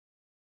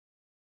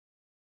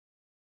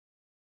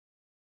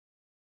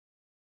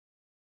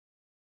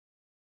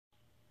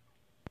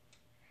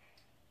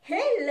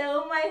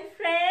Hello, my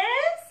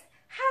friends.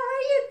 How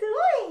are you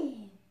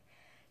doing?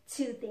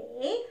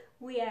 Today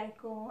we are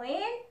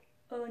going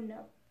on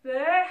a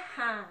bear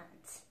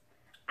hunt.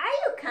 Are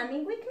you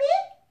coming with me?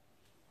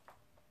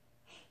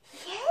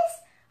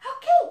 Yes?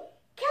 Okay,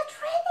 get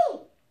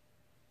ready.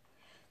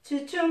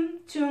 Chum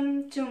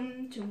chum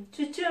chum chum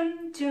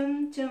chum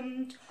chum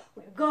chum.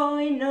 We're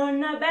going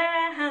on a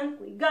bear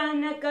hunt. We're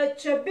gonna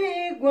catch a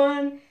big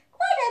one.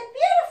 What a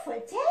beautiful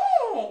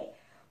day.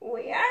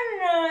 We are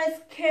not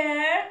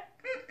scared.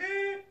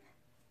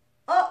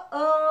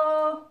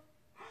 Uh-oh.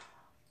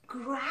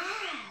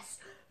 Grass.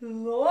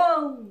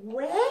 Long,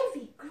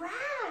 wavy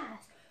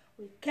grass.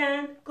 We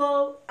can't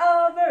go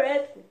over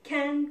it. We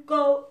can't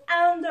go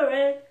under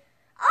it.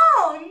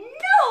 Oh,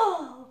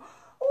 no.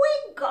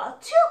 We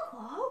got to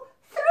go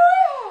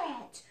through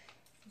it.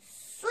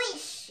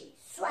 Swishy,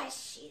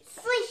 swashy,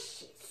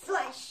 swishy,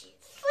 swashy,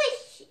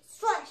 swishy,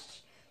 swashy.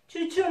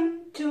 Chum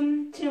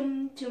chum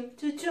chum chum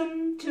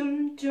chum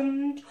chum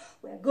chum.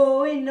 We're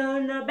going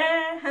on a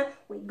bear hunt.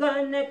 We're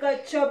gonna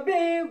catch a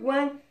big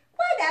one.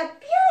 What a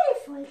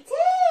beautiful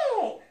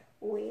day!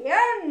 We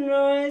are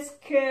not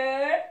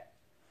scared.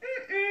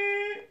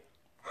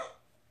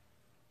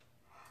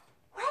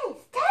 What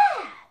is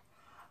that?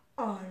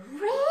 A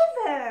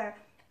river.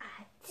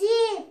 A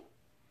deep,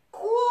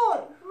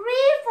 cool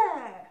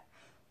river.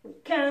 We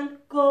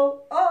can't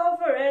go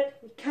over it.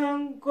 We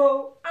can't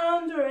go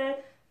under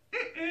it.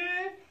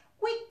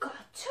 We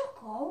got to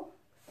go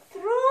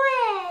through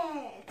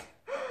it.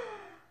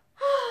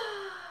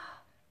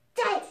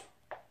 Dive.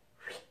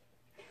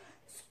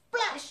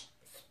 Splash,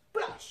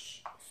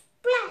 splosh,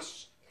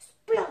 splash,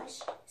 splosh,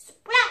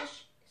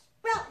 splash,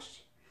 splosh.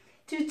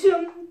 Chum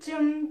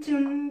chum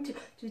chum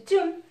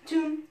chum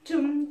chum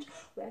chum.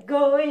 We're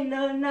going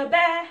on a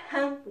bear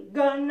hunt. We're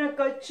gonna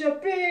catch a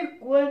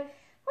big one.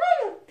 What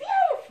a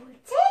beautiful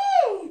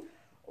day!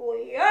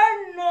 We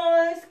are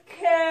not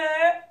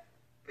scared.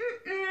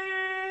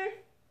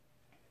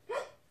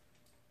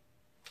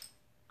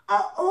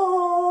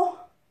 Uh-oh,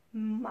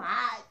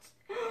 mud,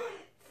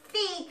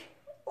 thick,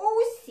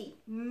 oozy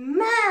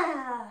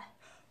mud.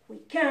 We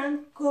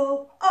can't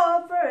go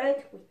over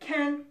it. We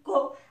can't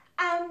go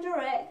under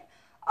it.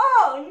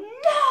 Oh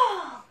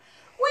no,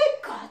 we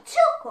got to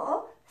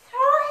go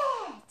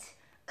through it.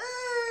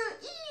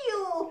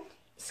 Ew,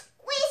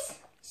 squeeze,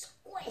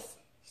 squeeze,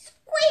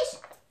 squish,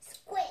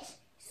 squish,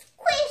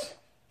 squish,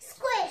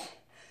 squish.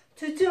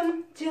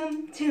 Chum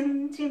chum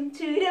chum chum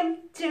chum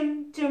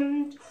chum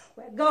chum.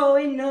 We're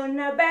going on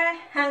a bear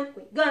hunt.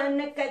 We're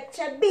gonna catch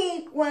a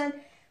big one.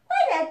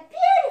 What a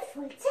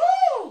beautiful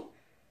day!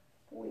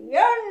 We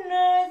are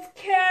not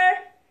scared.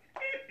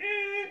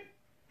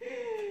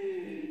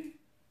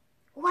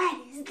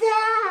 What is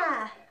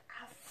that?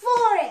 A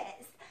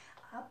forest.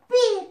 A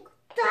big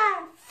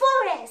dark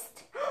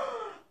forest.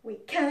 We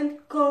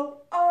can't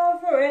go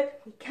over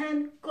it. We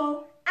can't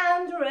go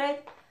under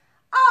it.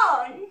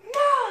 Oh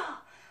no!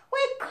 We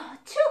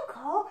got to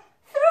go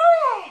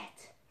through it.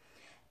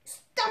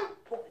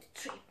 Stumble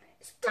trip,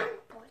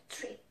 stumble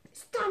trip,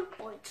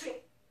 stumble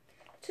trip.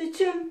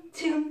 Chum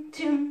chum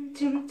chum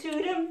chum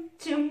chum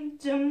chum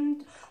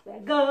chum.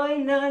 We're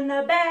going on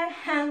a bear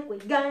hunt. We're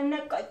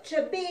gonna catch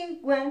a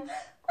big one.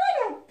 What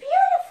a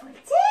beautiful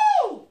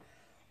day!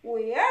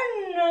 We are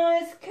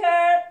not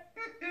scared.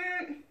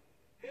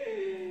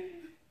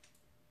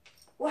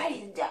 What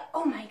is that?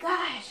 Oh my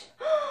gosh!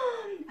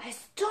 A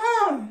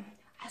storm!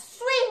 A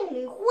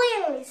swingly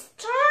wheelie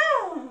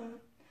storm!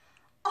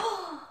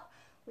 Oh!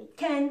 We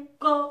can't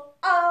go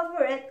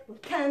over it. We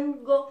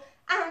can't go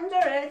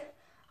under it.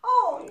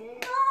 Oh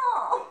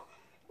no!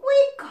 We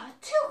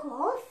got to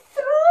go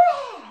through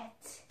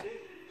it.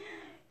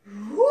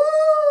 Woo!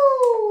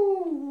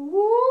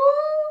 Woo!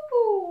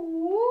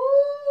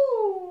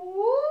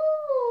 Woo!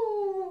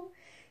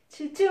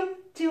 Chum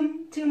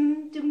chum chum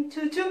chum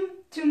chum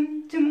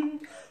chum chum.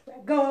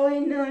 We're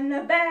going on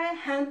a bear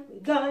hunt. We're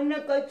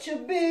gonna catch a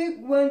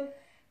big one.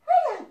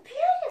 What a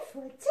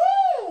beautiful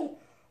day!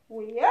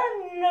 We are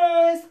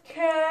not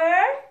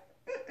scared.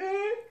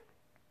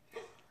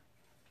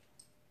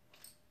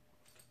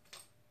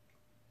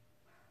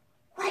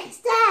 What is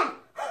that?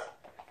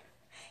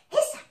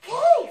 It's a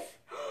cave.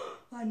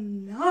 A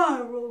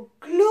narrow,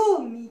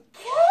 gloomy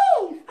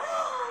cave.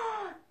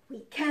 We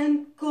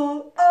can't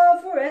go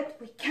over it.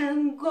 We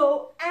can't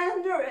go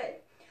under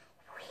it.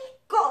 We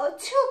got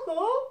to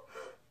go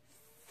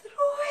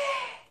through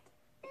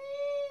it.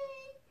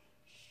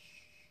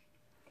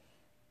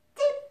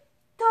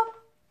 Tip-top,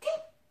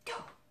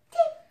 tip-top,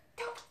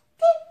 tip-top,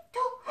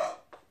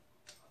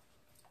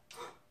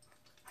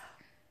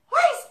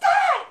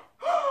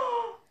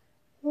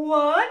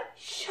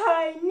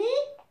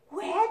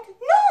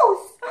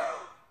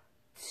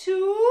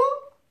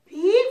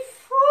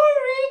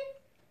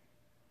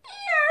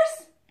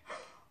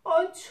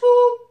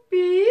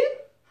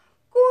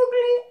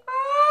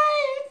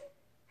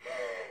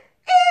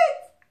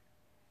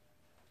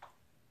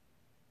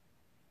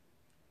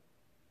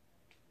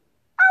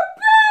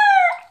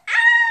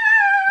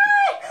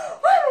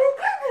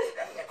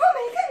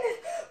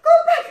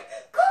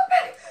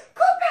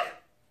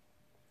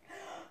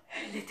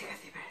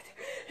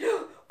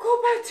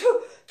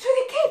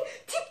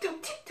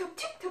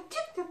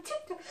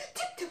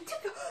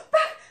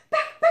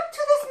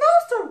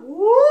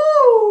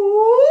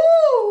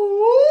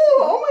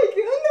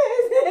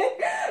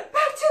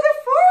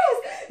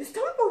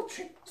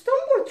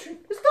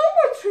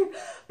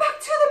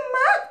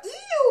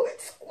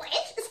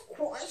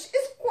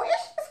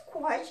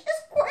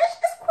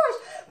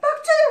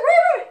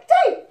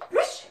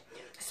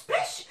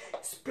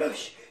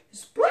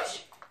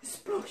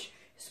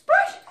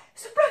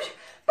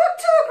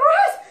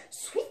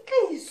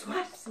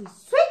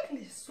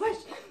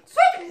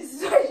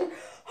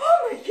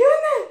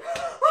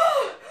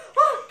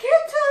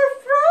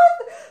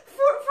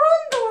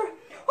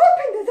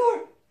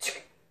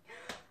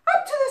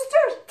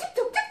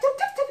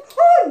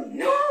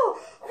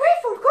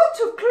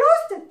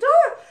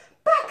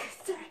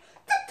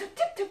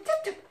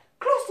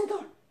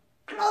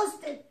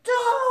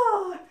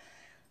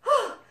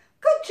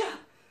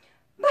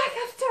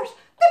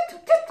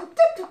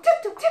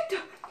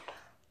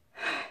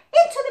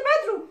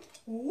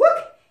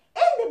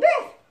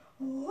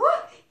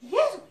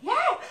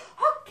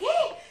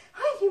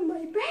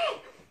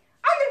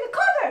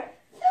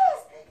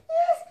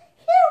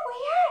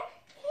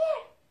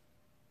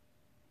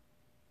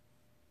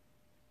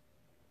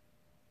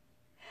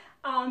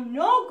 I'm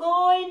not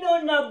going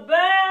on a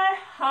bear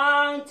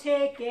hunt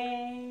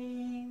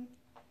again.